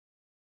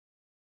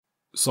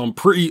Some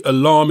pretty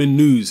alarming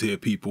news here,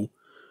 people.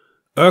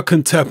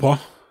 Erkan Teper,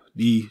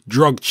 the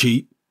drug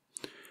cheat,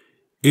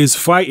 is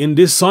fighting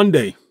this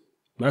Sunday.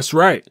 That's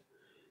right.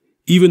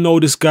 Even though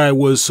this guy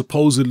was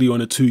supposedly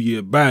on a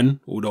 2-year ban,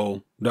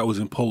 although that was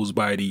imposed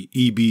by the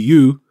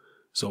EBU,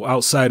 so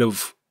outside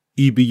of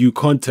EBU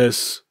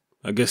contests,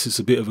 I guess it's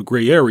a bit of a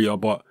grey area,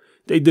 but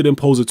they did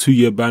impose a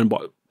 2-year ban.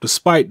 But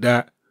despite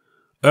that,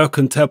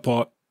 Erkan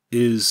Teper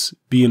is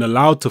being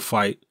allowed to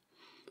fight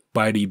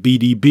by the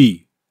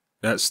BDB.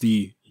 That's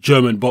the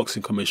German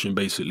Boxing Commission,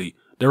 basically.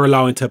 They're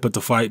allowing Teper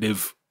to fight.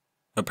 They've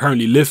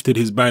apparently lifted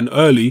his ban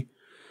early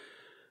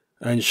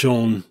and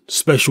shown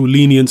special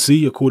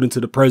leniency, according to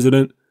the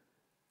president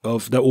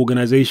of that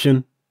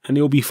organization. And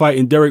he'll be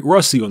fighting Derek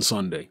Rossi on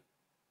Sunday.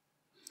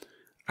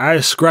 I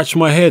scratch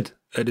my head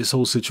at this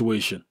whole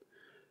situation.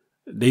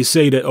 They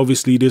say that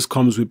obviously this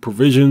comes with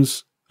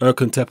provisions.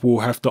 Erkan Teper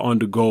will have to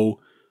undergo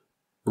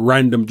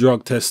random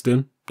drug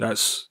testing.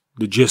 That's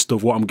the gist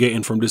of what I'm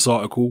getting from this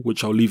article,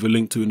 which I'll leave a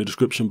link to in the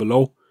description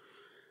below.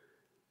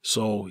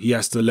 So he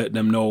has to let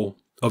them know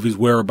of his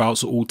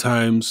whereabouts at all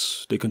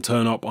times. They can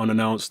turn up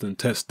unannounced and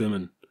test him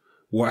and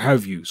what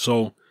have you.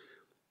 So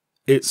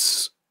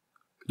it's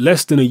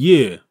less than a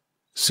year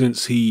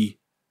since he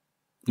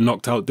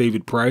knocked out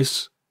David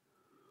Price,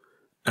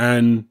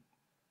 and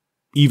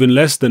even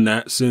less than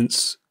that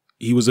since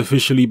he was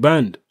officially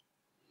banned.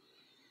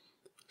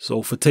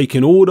 So for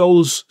taking all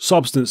those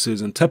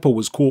substances, and Teper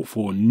was caught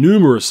for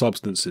numerous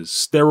substances,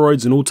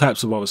 steroids and all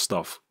types of other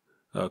stuff.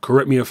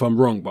 Correct me if I'm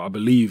wrong, but I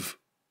believe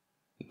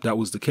that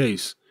was the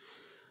case.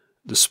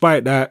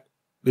 Despite that,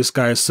 this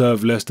guy has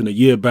served less than a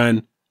year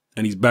ban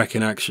and he's back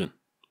in action.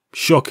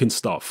 Shocking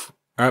stuff.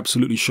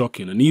 Absolutely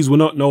shocking. And these were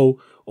not no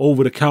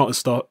over-the-counter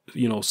stuff,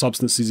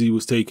 substances he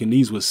was taking.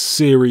 These were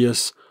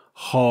serious,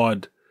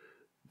 hard,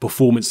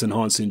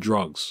 performance-enhancing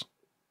drugs.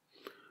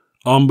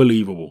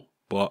 Unbelievable.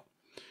 But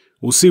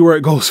we'll see where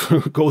it goes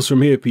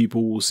from here,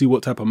 people. We'll see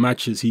what type of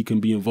matches he can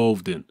be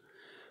involved in.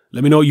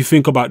 Let me know what you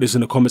think about this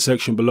in the comment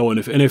section below. And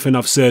if anything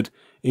I've said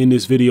in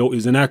this video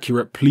is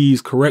inaccurate,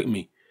 please correct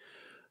me.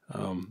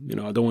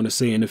 I don't want to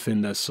say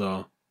anything that's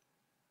not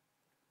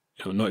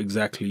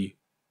exactly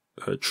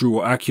true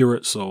or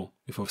accurate. So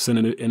if I've said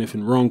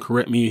anything wrong,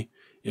 correct me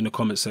in the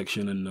comment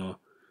section and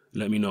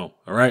let me know.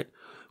 All right.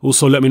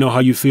 Also, let me know how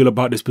you feel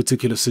about this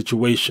particular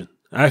situation.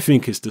 I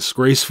think it's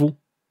disgraceful.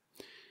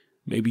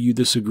 Maybe you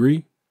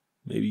disagree.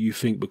 Maybe you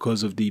think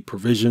because of the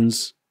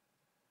provisions,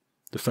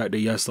 the fact that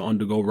he has to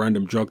undergo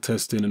random drug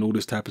testing and all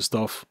this type of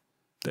stuff,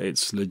 that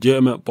it's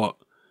legitimate, but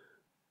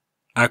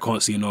I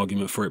can't see an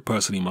argument for it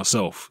personally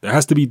myself. There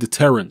has to be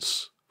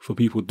deterrence for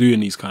people doing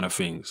these kind of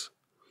things.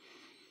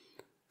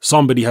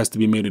 Somebody has to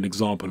be made an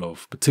example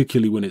of,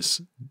 particularly when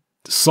it's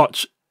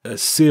such a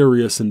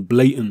serious and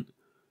blatant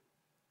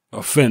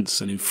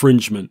offense and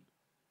infringement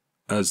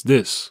as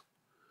this.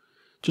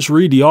 Just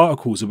read the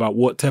articles about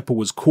what Teper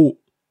was caught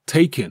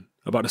taking,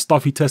 about the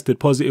stuff he tested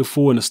positive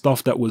for and the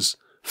stuff that was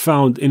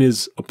found in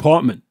his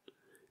apartment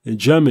in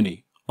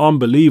Germany.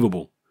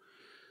 Unbelievable.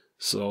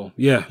 So,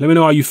 yeah, let me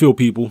know how you feel,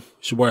 people.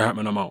 It's your boy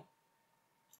Hatman, I'm out.